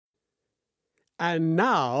And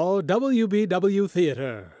now, WBW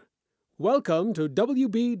Theater. Welcome to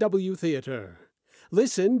WBW Theater.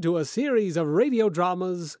 Listen to a series of radio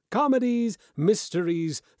dramas, comedies,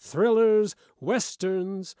 mysteries, thrillers,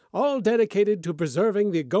 westerns, all dedicated to preserving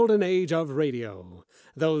the golden age of radio.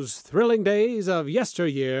 Those thrilling days of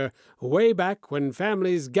yesteryear, way back when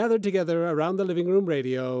families gathered together around the living room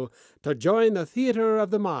radio to join the theater of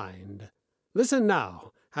the mind. Listen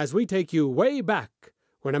now as we take you way back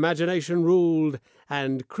when imagination ruled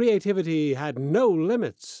and creativity had no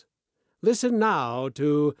limits. Listen now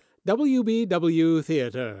to WBW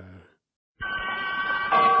Theater.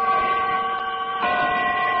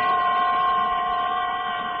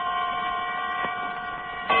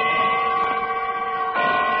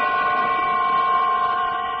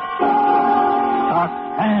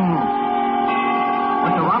 Suspense.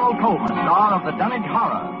 Mr. Ronald Colman, star of The Dunnage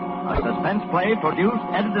Horror, a suspense play produced,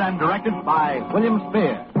 edited, and directed by William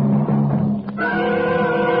Spear.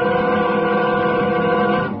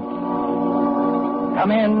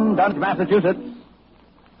 Come in, Dunnage, Massachusetts.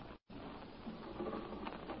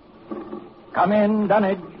 Come in,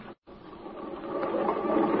 Dunnage.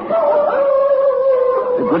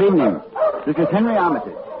 Good evening. This is Henry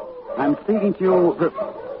Armitage. I'm speaking to you...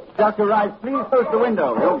 Dr. Rice, please close the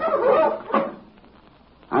window.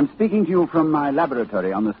 I'm speaking to you from my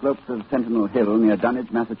laboratory on the slopes of Sentinel Hill near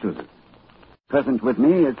Dunnage, Massachusetts. Present with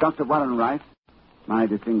me is Dr. Warren Rice, my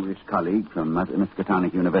distinguished colleague from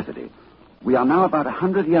Miskatonic University. We are now about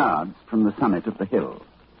 100 yards from the summit of the hill,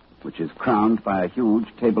 which is crowned by a huge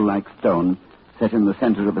table-like stone set in the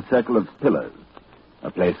center of a circle of pillars,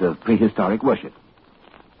 a place of prehistoric worship.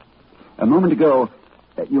 A moment ago,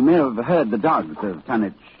 you may have heard the dogs of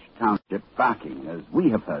Dunnage Township barking, as we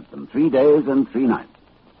have heard them 3 days and 3 nights.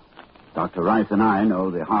 Dr. Rice and I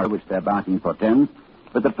know the horror which their barking portends,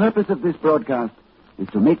 but the purpose of this broadcast is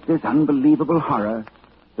to make this unbelievable horror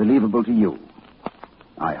believable to you.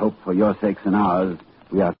 I hope for your sakes and ours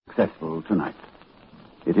we are successful tonight.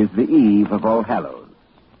 It is the eve of All Hallows.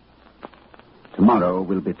 Tomorrow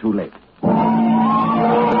will be too late.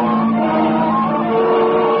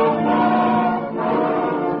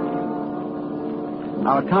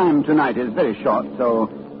 Our time tonight is very short, so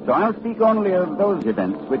I'll speak only of those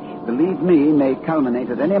events which, believe me, may culminate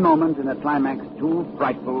at any moment in a climax too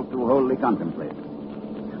frightful to wholly contemplate.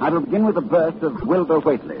 I will begin with the birth of Wilbur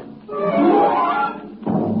Whately.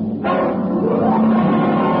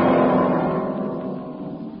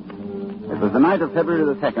 It was the night of February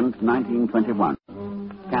the 2nd, 1921.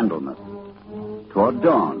 Candlemas. Toward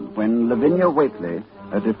dawn, when Lavinia Whately,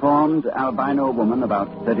 a deformed albino woman about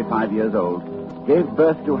 35 years old, gave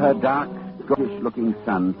birth to her dark, Scottish-looking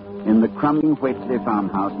son in the crumbling Whately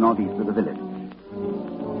farmhouse northeast of the village.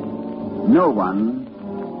 No one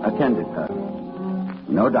attended her.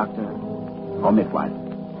 No doctor or midwife.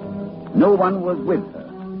 No one was with her,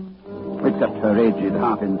 except her aged,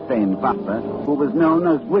 half-insane father, who was known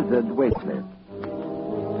as Wizard Whately.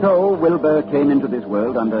 So Wilbur came into this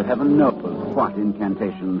world under heaven knows what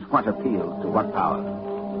incantations, what appeals to what power.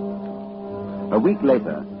 A week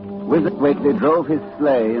later, Wizard Whately drove his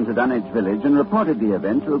sleigh into Dunnage village and reported the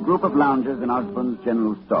event to a group of loungers in Osborne's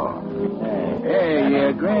general store. Hey,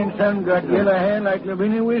 your grandson got yellow hair like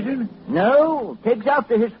Lavinia, Wizard? No, takes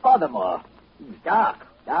after his father more. He's dark.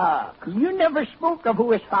 You never spoke of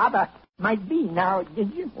who his father might be now,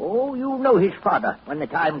 did you? Oh, you'll know his father when the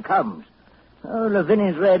time comes. Oh,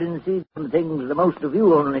 Lavinia's read and seen some things the most of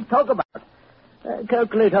you only talk about.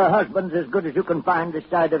 Calculate her husband's as good as you can find this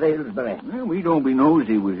side of Aylesbury. Well, we don't be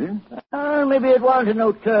nosy, Wizard. Maybe it wasn't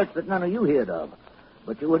no church that none of you heard of.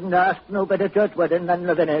 But you wouldn't ask no better church wedding than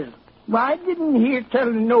Lavinia's. Well, I didn't hear tell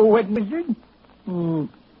of no wedding, Wizard.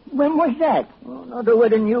 When was that? Well, not a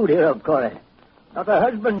wedding you'd hear of, Corey. Not a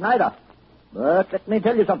husband, neither. But let me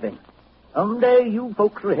tell you something. Someday you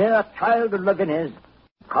folks will hear a child of Lavinia's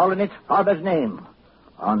calling its father's name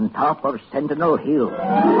on top of Sentinel Hill.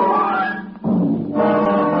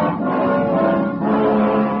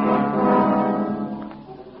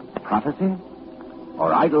 Prophecy?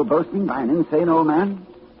 Or idle boasting by an insane old man?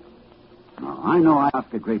 No, I know I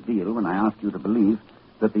ask a great deal when I ask you to believe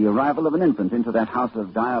that the arrival of an infant into that house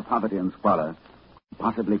of dire poverty and squalor could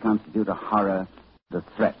possibly constitute a horror and a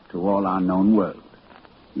threat to all our known world.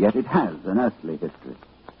 Yet it has an earthly history.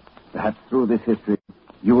 Perhaps through this history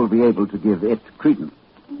you will be able to give it credence.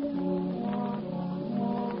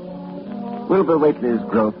 Wilbur Whately's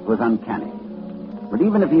growth was uncanny. But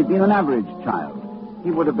even if he had been an average child,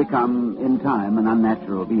 he would have become, in time, an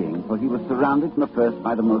unnatural being, for he was surrounded from the first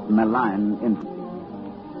by the most malign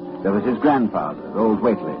infants. There was his grandfather, old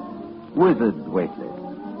Whately, Wizard Whately,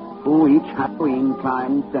 who each Halloween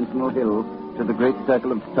climbed Sentinel Hill to to the great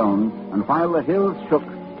circle of stone, and while the hills shook,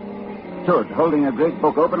 stood holding a great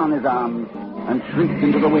book open on his arms and shrieked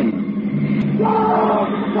into the wind.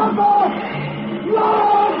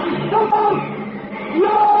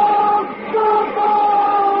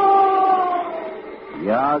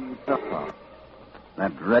 Yog-Sothoth,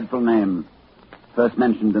 that dreadful name, first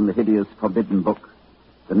mentioned in the hideous forbidden book,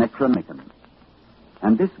 the Necronomicon.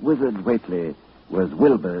 And this wizard Whately was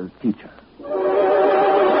Wilbur's teacher.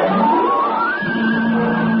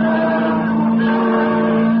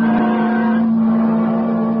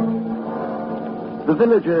 The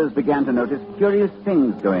villagers began to notice curious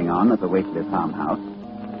things going on at the Whately farmhouse.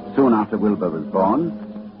 Soon after Wilbur was born,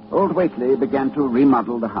 old Whately began to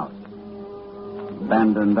remodel the house. The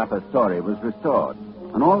abandoned upper story was restored,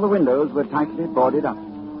 and all the windows were tightly boarded up.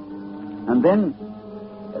 And then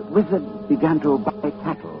the wizard began to buy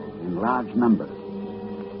cattle in large numbers,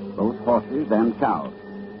 both horses and cows.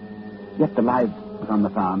 Yet the livestock on the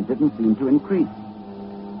farm didn't seem to increase.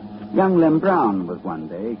 Young Lem Brown was one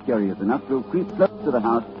day curious enough to creep close to the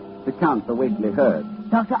house to count the Whately herd.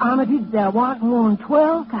 Dr. Armitage, there wasn't more than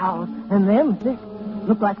 12 cows, and them sick.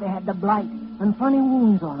 Looked like they had the blight and funny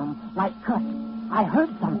wounds on them, like cuts. I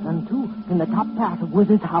heard something, too, in the top part of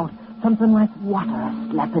Wizard's house. Something like water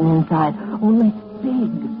slapping inside, only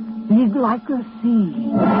big like the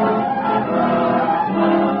sea.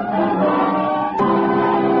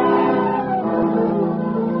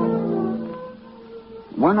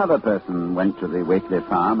 One other person went to the Whately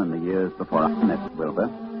farm in the years before I met Wilbur,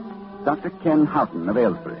 Dr. Ken Houghton of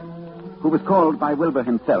Aylesbury, who was called by Wilbur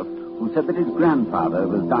himself, who said that his grandfather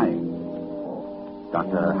was dying.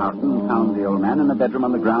 Dr. Houghton found the old man in a bedroom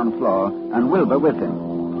on the ground floor, and Wilbur with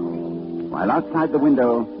him. While outside the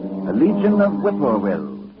window, a legion of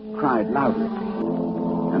whippoorwills cried loudly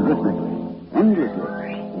and rhythmically,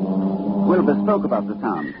 endlessly. Wilbur spoke about the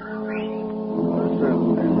sound.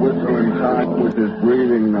 Listen, the whistle inside with his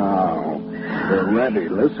breathing now. They're ready.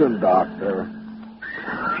 Listen, Doctor.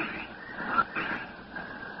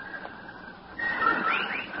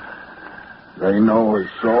 They know his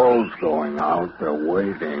soul's going out. They're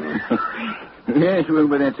waiting. Yes,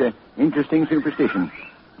 Wilbur, that's an interesting superstition.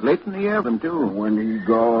 Late in the year, them, too. When he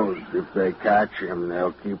goes, if they catch him,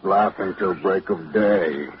 they'll keep laughing till break of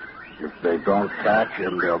day. If they don't catch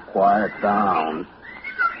him, they'll quiet down.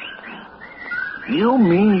 You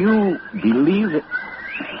mean you believe it?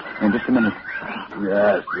 In just a minute.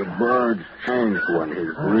 Yes, the birds changed when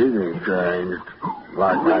his breathing changed.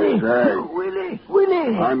 Like I say.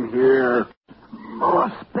 Willie! I'm here. More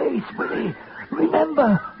space, Willie.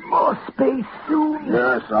 Remember, more space soon.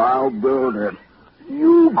 Yes, I'll build it.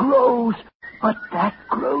 You grows, but that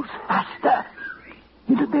grows faster.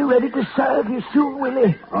 It'll be ready to serve you soon,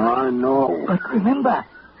 Willie. I know. But remember,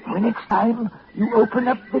 when it's time, you open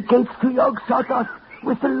up the gates to Yog-Sothoth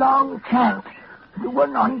with the long chant, the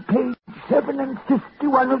one on page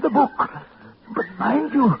 751 of the book. But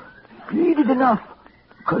mind you, feed it enough,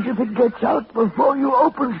 because if it gets out before you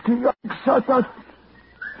opens to Yog-Sothoth,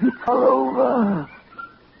 it's all over.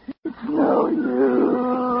 It's no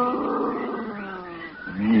use.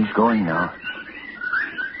 He's going now.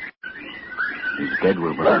 He's dead,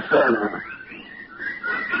 Wilbur. Listen.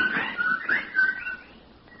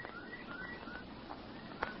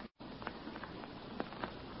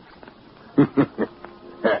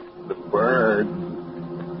 The bird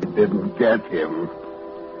didn't get him.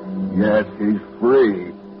 Yes, he's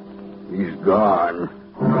free. He's gone.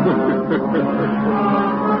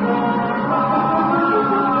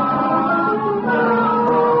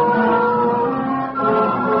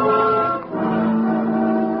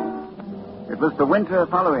 It was the winter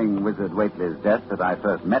following Wizard Whately's death that I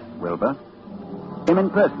first met Wilbur. Came in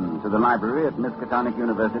person to the library at Miskatonic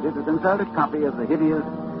University to consult a copy of the hideous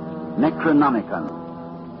Necronomicon,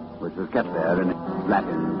 which was kept there in its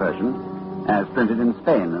Latin version, as printed in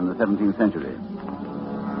Spain in the 17th century.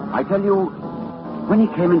 I tell you, when he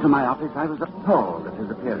came into my office, I was appalled at his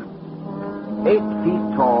appearance. 8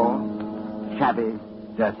 feet tall, shabby,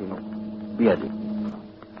 dirty, bearded.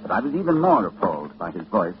 But I was even more appalled by his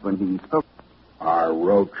voice when he spoke. I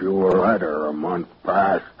wrote you a letter a month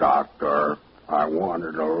past, Doctor. I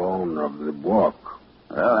wanted a loan of the book.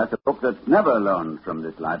 Well, that's a book that's never loaned from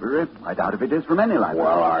this library. I doubt if it is from any library.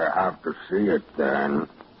 Well, I have to see it then.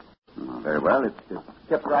 Oh, very well. It's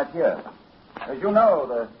kept right here. As you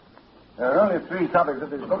know, there are only 3 copies of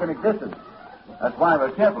this book in existence. That's why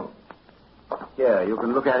we're careful. Here, you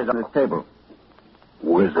can look at it on this table.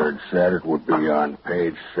 Wizard said it would be on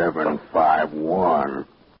page 751.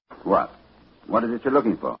 What? What is it you're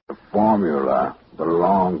looking for? The formula, the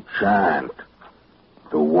long chant,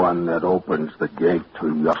 the one that opens the gate to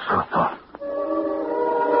Yog-Sothoth.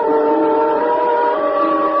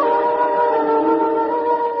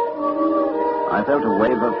 I felt a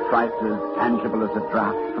wave of fright as tangible as a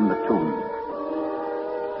draft from the tomb.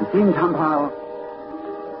 It seemed somehow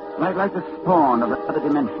like the spawn of another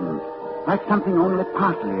dimension, like something only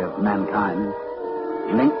partly of mankind,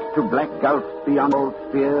 linked to black gulfs beyond all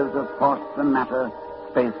spheres of force and matter,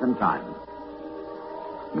 space and time.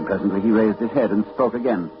 And presently he raised his head and spoke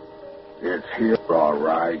again. It's here, all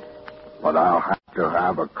right, but I'll have to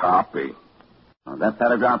have a copy. Oh, that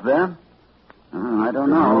paragraph there? I don't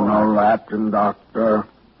know. You know Latin, Doctor?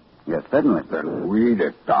 Yes, certainly. Then read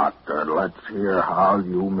it, Doctor. Let's hear how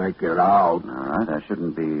you make it out. All right, that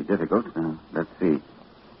shouldn't be difficult. Let's see.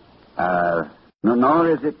 Nor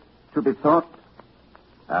is it to be thought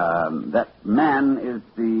that man is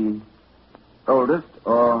the oldest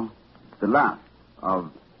or the last of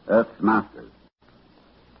Earth's masters.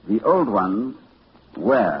 The old ones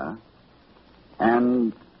were,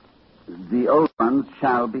 and the old ones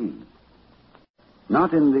shall be.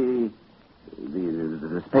 Not in the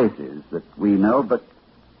spaces that we know, but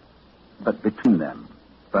between them.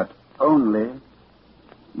 But only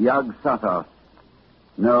Yog-Sothoth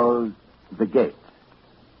knows the gate.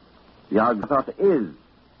 Yog-Sothoth is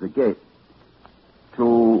the gate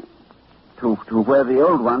to where the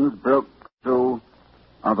old ones broke through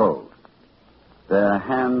of old. Their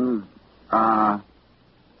hands are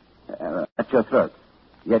at your throats,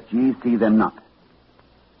 yet ye see them not.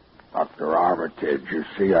 Dr. Armitage, you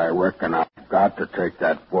see, I reckon I've got to take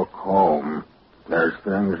that book home. There's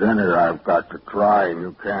things in it I've got to try, and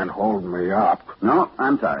you can't hold me up. No,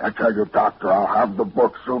 I'm sorry. I tell you, Doctor, I'll have the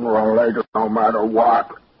book sooner or later, no matter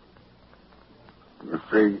what. You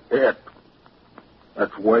see,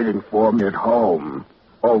 that's waiting for me at home.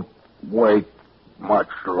 Oh, wait much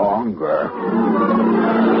longer.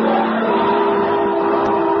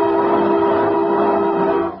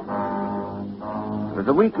 It was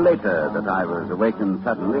a week later that I was awakened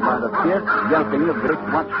suddenly by the fierce yelping of the great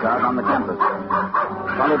watchguard on the campus,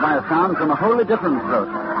 followed by a sound from a wholly different throat,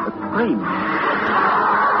 a scream.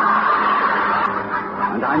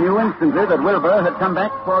 And I knew instantly that Wilbur had come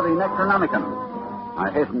back for the Necronomicon. I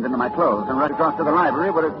hastened into my clothes and ran across to the library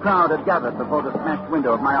where a crowd had gathered before the smashed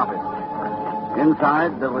window of my office.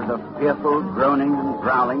 Inside there was a fearful groaning and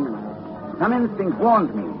growling, and some instinct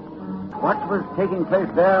warned me. What was taking place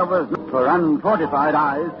there was not for unfortified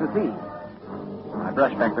eyes to see. I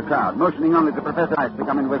brushed back the crowd, motioning only to Professor Rice to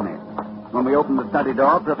come in with me. When we opened the study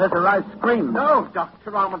door, Professor Rice screamed. No,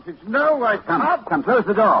 Dr. Armitage, no, I can't. Come, close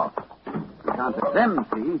the door. You can't let them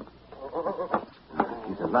see.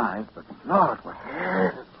 He's alive, but Lord,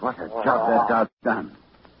 what a job that dog's done.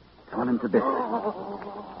 Torn him to bits.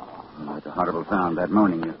 Oh, it's a horrible sound, that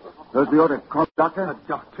moaning. Suppose we ought to call the doctor? A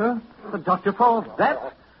doctor? A doctor for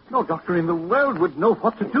that? No doctor in the world would know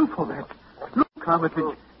what to do for that. Look,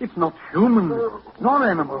 Armitage, it's not human, nor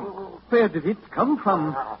animal. Where did it come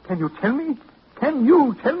from? Can you tell me? Can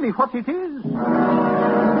you tell me what it is?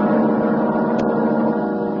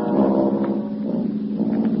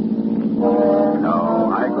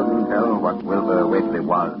 No, I couldn't tell what Wilbur Whately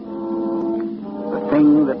was. The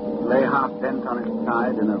thing that lay half bent on its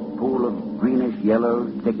side in a pool of greenish-yellow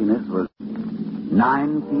stickiness was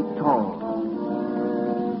 9 feet tall.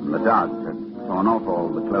 The dogs had torn off all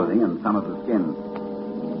the clothing and some of the skin.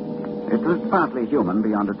 It was partly human,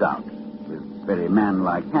 beyond a doubt, with very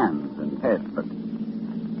man-like hands and head, but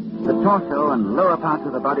the torso and lower parts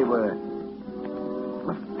of the body were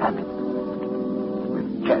famished,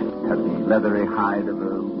 with chest had the leathery hide of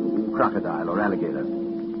a crocodile or alligator.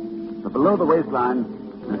 But below the waistline,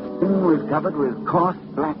 the skin was covered with coarse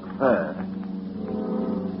black fur,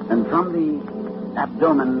 and from the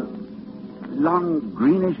abdomen, long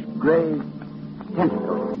greenish-gray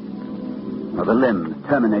tentacles, while the limbs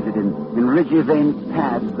terminated in ridgy-veined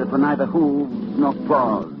pads that were neither hooves nor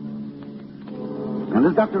claws. And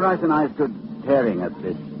as Dr. Rice and I stood staring at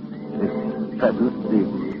this presence,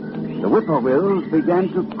 the whippoorwills began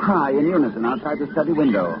to cry in unison outside the study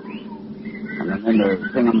window. And then the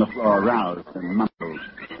thing on the floor roused and mumbled.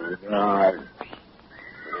 God.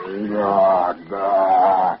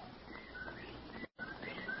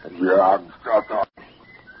 Yog-Sothoth.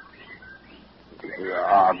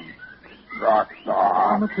 Yog-Sothoth.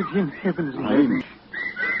 Armitage, in heaven's name.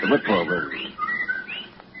 The whippoorwills.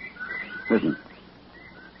 Listen.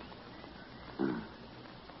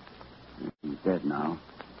 He's dead now.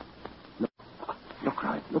 Look,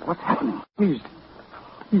 Rice. Look what's happening. He's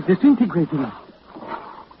disintegrating.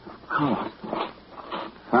 Oh.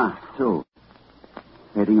 Fast, too.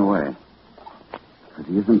 Fading away. Because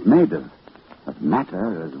he isn't made of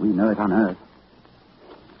matter as we know it on Earth.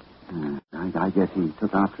 I guess he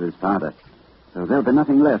took after his father. So there'll be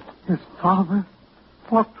nothing left. His father?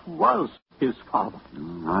 What was his father.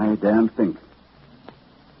 I daren't think.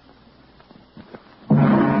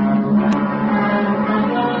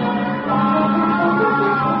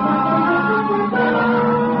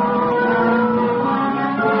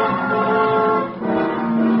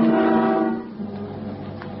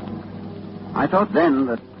 I thought then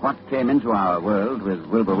that what came into our world with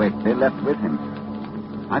Wilbur Whately left with him.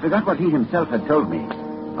 I forgot what he himself had told me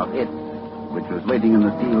of it, which was waiting in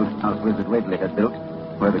the sealed house Wizard Whately had built,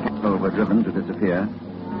 where the cattle were driven to disappear.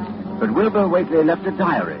 But Wilbur Whately left a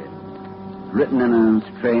diary, written in a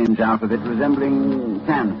strange alphabet resembling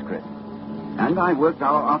Sanskrit. And I worked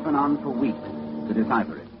off and on for weeks to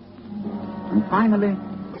decipher it. And finally,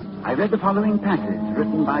 I read the following passage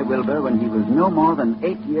written by Wilbur when he was no more than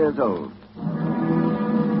 8 years old.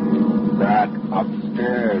 That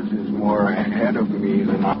upstairs is more ahead of me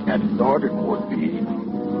than I had thought it would be.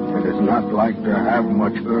 It is not like to have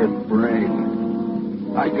much earth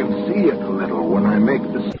brain. I can see it a little when I make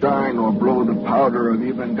the sign or blow the powder of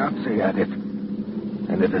Evendazi at it.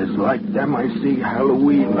 And it is like them I see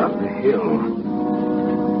Halloween on the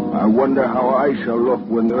hill. I wonder how I shall look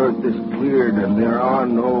when the earth is cleared and there are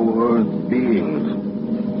no earth beings.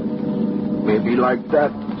 Maybe like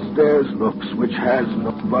that stairs looks, which has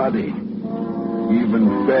no body,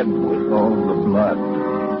 even fed with all the blood.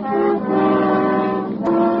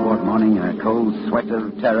 Toward morning, in a cold sweat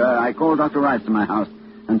of terror, I called Dr. Rice to my house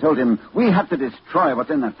and told him we have to destroy what's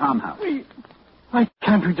in that farmhouse. Why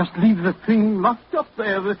can't we just leave the thing locked up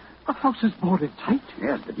there? The house is boarded tight.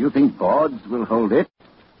 Yes, but you think boards will hold it?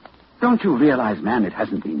 Don't you realize, man, it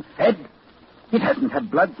hasn't been fed? It hasn't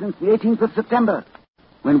had blood since the 18th of September,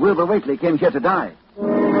 when Wilbur Whately came here to die.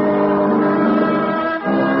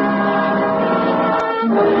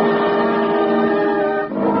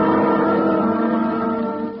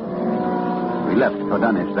 We left for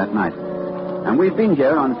Dunwich that night, and we've been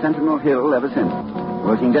here on Sentinel Hill ever since,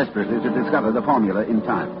 working desperately to discover the formula in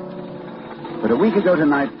time. But a week ago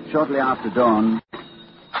tonight, shortly after dawn...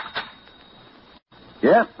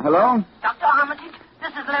 Yeah, hello? Dr. Armitage, this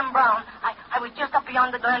is Lem Brown. I was just up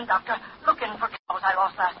beyond the glen, Doctor, looking for cows I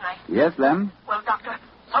lost last night. Yes, Lem? Well, Doctor,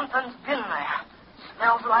 something's been there.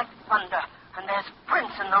 Smells like thunder, and there's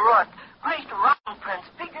prints in the road. Great round prints,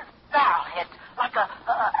 big as barrel heads, like a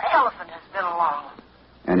elephant has been along.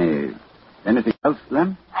 Anything else,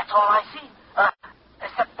 Lem? That's all I see.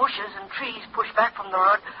 Except bushes and trees pushed back from the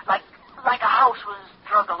road, like a house was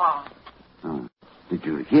drug along. Oh. Did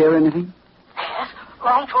you hear anything? Yes,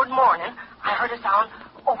 long toward morning, I heard a sound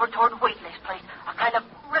over toward Whately's place, a kind of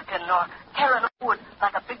ripping or tearing of wood,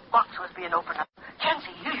 like a big box was being opened up.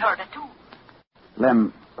 Chancey, you heard it too.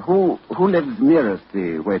 Lem, who lives nearest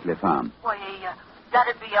the Whately farm? Why,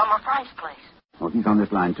 that'd be Elmer Fry's place. Well, he's on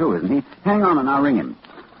this line too, isn't he? Hang on and I'll ring him.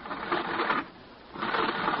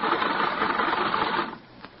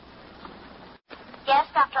 Yes,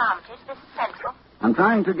 Dr. Armitage, this is Central. I'm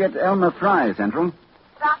trying to get Elmer Fry, Central.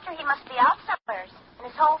 Doctor, he must be out somewhere, and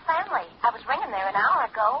his whole family. I was ringing there an hour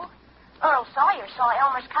ago. Earl Sawyer saw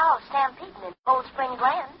Elmer's cows stampeding in Cold Spring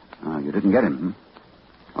Glen. Oh, you didn't get him,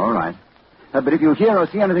 hmm? All right. But if you hear or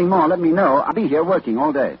see anything more, let me know. I'll be here working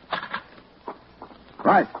all day.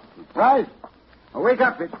 Right. Right. Oh, wake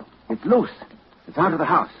up. It's loose. It's out of the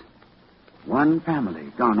house. One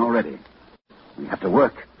family gone already. We have to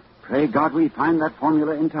work. Pray God we find that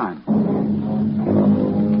formula in time.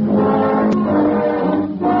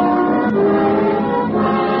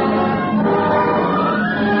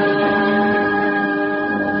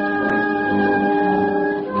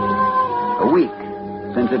 A week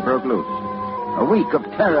since it broke loose. A week of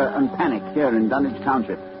terror and panic here in Dunwich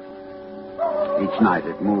Township. Each night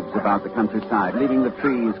it moves about the countryside, leaving the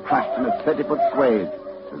trees crushed in a 30-foot swathe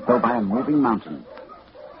as though by a moving mountain,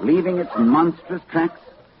 leaving its monstrous tracks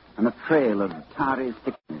and a trail of tarry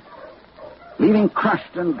thickness, leaving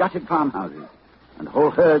crushed and gutted farmhouses and whole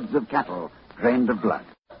herds of cattle drained of blood.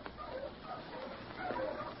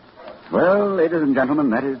 Well, ladies and gentlemen,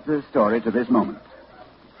 that is the story to this moment.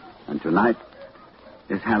 And tonight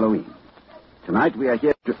is Halloween. Tonight we are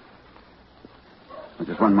here to... Oh,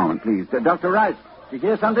 just one moment, please. Dr. Rice, did you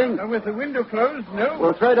hear something? With the window closed, no.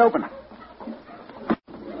 We'll throw it open. I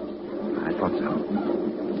thought so.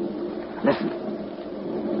 Listen.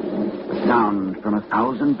 The sound from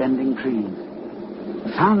 1,000 bending trees.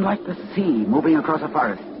 A sound like the sea moving across a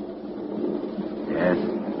forest. Yes.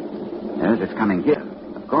 Yes, it's coming here,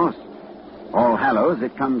 of course. All Hallows,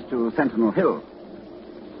 it comes to Sentinel Hill.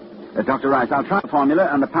 Dr. Rice, I'll try the formula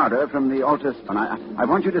and the powder from the altar stone. I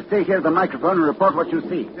want you to stay here at the microphone and report what you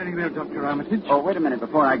see. Very well, Dr. Armitage. Oh, wait a minute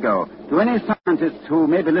before I go. To any scientists who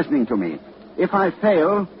may be listening to me, if I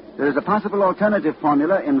fail, There is a possible alternative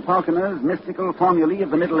formula in Falconer's Mystical Formulae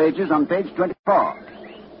of the Middle Ages on page 24. Well,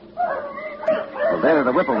 there are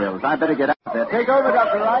the whippoorwills. I'd better get out there. Take over,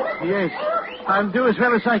 Dr. Wright. Yes. I'll do as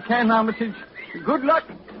well as I can, Armitage. Good luck.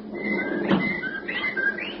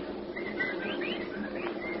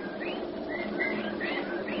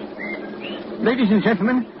 Ladies and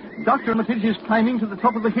gentlemen, Dr. Armitage is climbing to the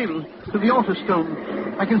top of the hill, to the altar stone.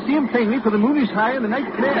 I can see him plainly, for the moon is high and the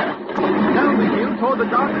night clear. Down the hill, toward the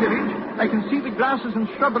dark village, I can see the grasses and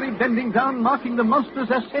shrubbery bending down, marking the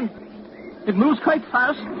monster's ascent. It moves quite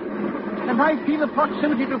fast, and I feel a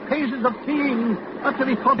proximity to phases of being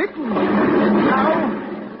utterly forbidden. Now,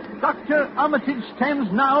 Dr. Armitage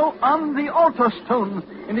stands now on the altar stone,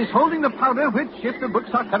 and is holding the powder which, if the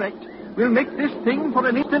books are correct, will make this thing for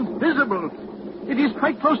an instant visible. It is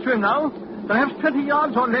quite close to him now, perhaps 20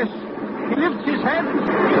 yards or less. He lifts his hands, he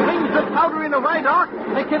flings the powder in a wide arc.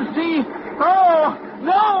 I can see... Oh,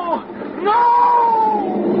 no! No!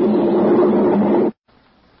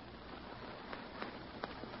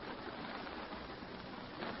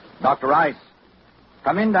 Dr. Rice.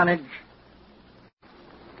 Come in, Dunnage.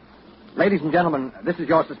 Ladies and gentlemen, this is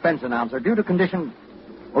your suspense announcer. Due to condition...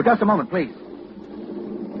 Oh, just a moment, please.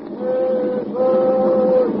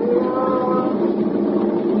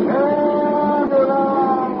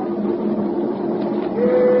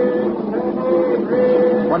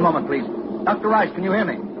 One moment, please. Dr. Rice, can you hear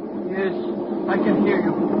me? Yes, I can hear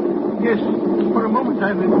you. Yes, for a moment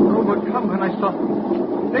I was overcome when I saw...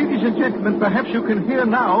 Ladies and gentlemen, perhaps you can hear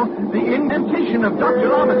now the incantation of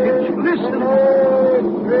Dr. Armitage. Listen.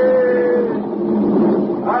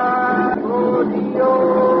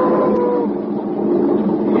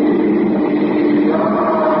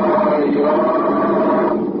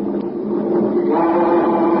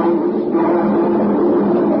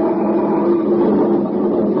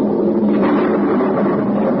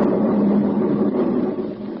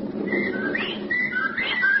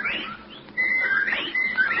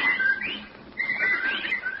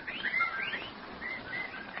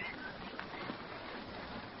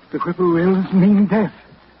 The whippoorwills mean death.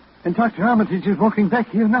 And Dr. Armitage is walking back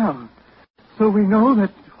here now. So we know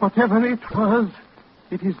that whatever it was,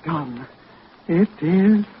 it is gone. It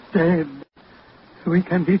is dead. We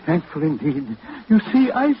can be thankful indeed. You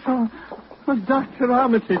see, I saw Dr.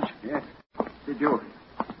 Armitage. Yes. Did you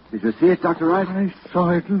see it, Dr. Wright? I saw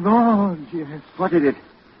it, Lord, yes. What did it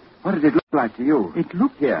look like to you? It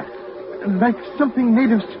looked Here. like something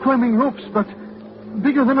made of squirming ropes, but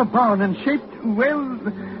bigger than a barn and shaped, well,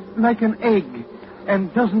 like an egg,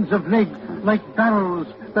 and dozens of legs like barrels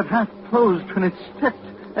that half closed when it stepped,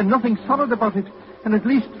 and nothing solid about it, and at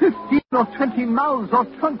least 15 or 20 mouths or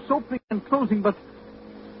trunks opening and closing, but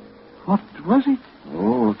what was it?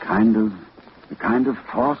 Oh, the kind of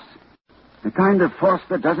force. The kind of force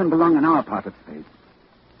that doesn't belong in our part of space.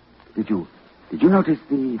 Did you notice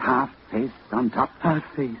the half face on top? Half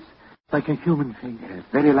face, like a human face. Yes,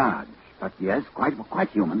 very large, but yes, quite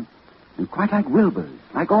human. And quite like Wilbur's,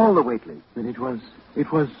 like all the Whateleys. Then it was...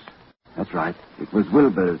 That's right. It was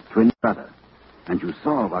Wilbur's twin brother. And you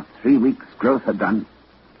saw what 3 weeks' growth had done.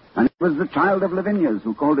 And it was the child of Lavinia's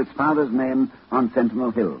who called its father's name on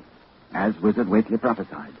Sentinel Hill, as Wizard Whately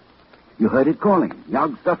prophesied. You heard it calling,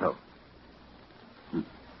 Yog Sotho.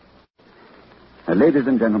 Ladies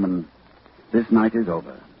and gentlemen, this night is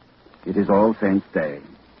over. It is All Saints' Day.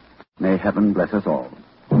 May heaven bless us all.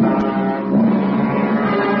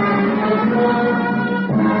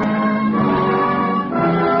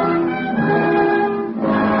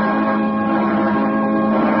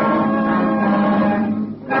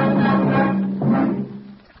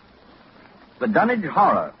 The Dunnage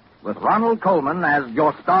Horror, with Ronald Colman as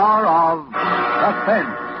your star of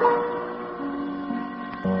Suspense.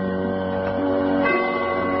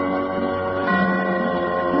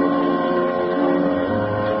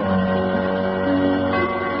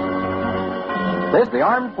 This is the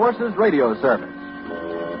Armed Forces Radio Service.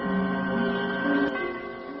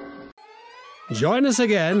 Join us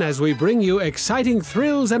again as we bring you exciting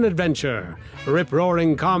thrills and adventure,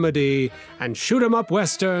 rip-roaring comedy, and shoot-'em-up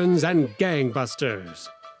westerns and gangbusters.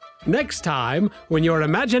 Next time, when your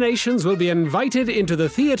imaginations will be invited into the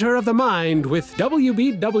theater of the mind with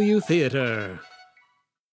WBW Theater.